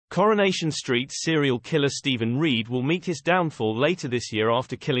Coronation Street serial killer Stephen Reid will meet his downfall later this year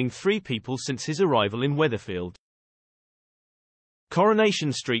after killing 3 people since his arrival in Weatherfield.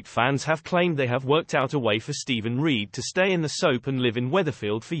 Coronation Street fans have claimed they have worked out a way for Stephen Reid to stay in the soap and live in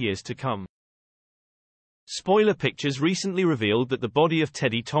Weatherfield for years to come. Spoiler Pictures recently revealed that the body of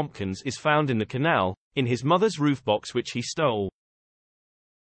Teddy Tompkins is found in the canal, in his mother's roof box which he stole.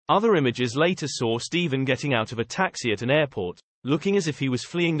 Other images later saw Stephen getting out of a taxi at an airport, looking as if he was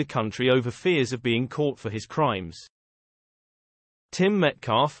fleeing the country over fears of being caught for his crimes. Tim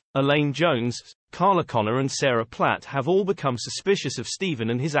Metcalf, Elaine Jones, Carla Connor and Sarah Platt have all become suspicious of Stephen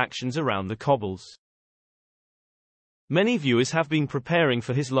and his actions around the cobbles. Many viewers have been preparing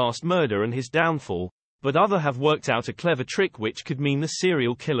for his last murder and his downfall, but others have worked out a clever trick which could mean the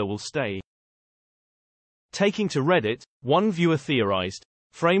serial killer will stay. Taking to Reddit, one viewer theorized,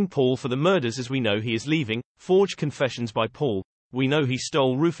 "Frame Paul for the murders as we know he is leaving, forge confessions by Paul, we know he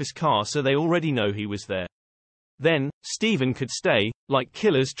stole Rufus' car so they already know he was there. Then, Stephen could stay, like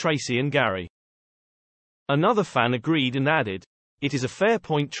killers Tracy and Gary." Another fan agreed and added, "It is a fair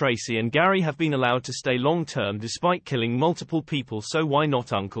point, Tracy and Gary have been allowed to stay long-term despite killing multiple people, so why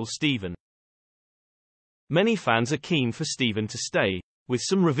not Uncle Stephen?" Many fans are keen for Stephen to stay, with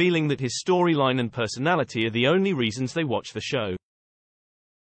some revealing that his storyline and personality are the only reasons they watch the show.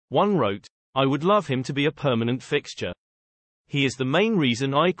 One wrote, "I would love him to be a permanent fixture. He is the main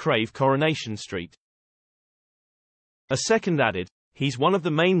reason I crave Coronation Street." A second added, "He's one of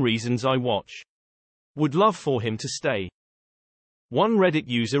the main reasons I watch. Would love for him to stay." One Reddit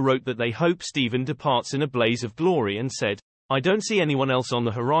user wrote that they hope Stephen departs in a blaze of glory and said, "I don't see anyone else on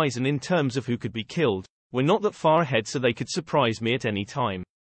the horizon in terms of who could be killed. We're not that far ahead so they could surprise me at any time.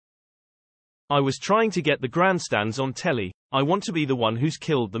 I was trying to get the grandstands on telly. I want to be the one who's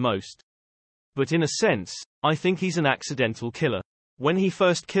killed the most. But in a sense, I think he's an accidental killer. When he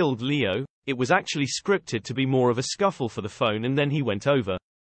first killed Leo, it was actually scripted to be more of a scuffle for the phone and then he went over.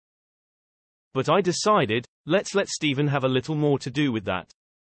 But I decided, let's let Stephen have a little more to do with that.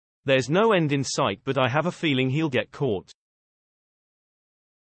 There's no end in sight but I have a feeling he'll get caught.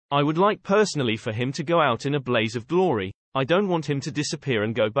 I would like personally for him to go out in a blaze of glory. I don't want him to disappear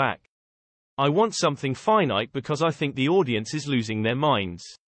and go back. I want something finite because I think the audience is losing their minds."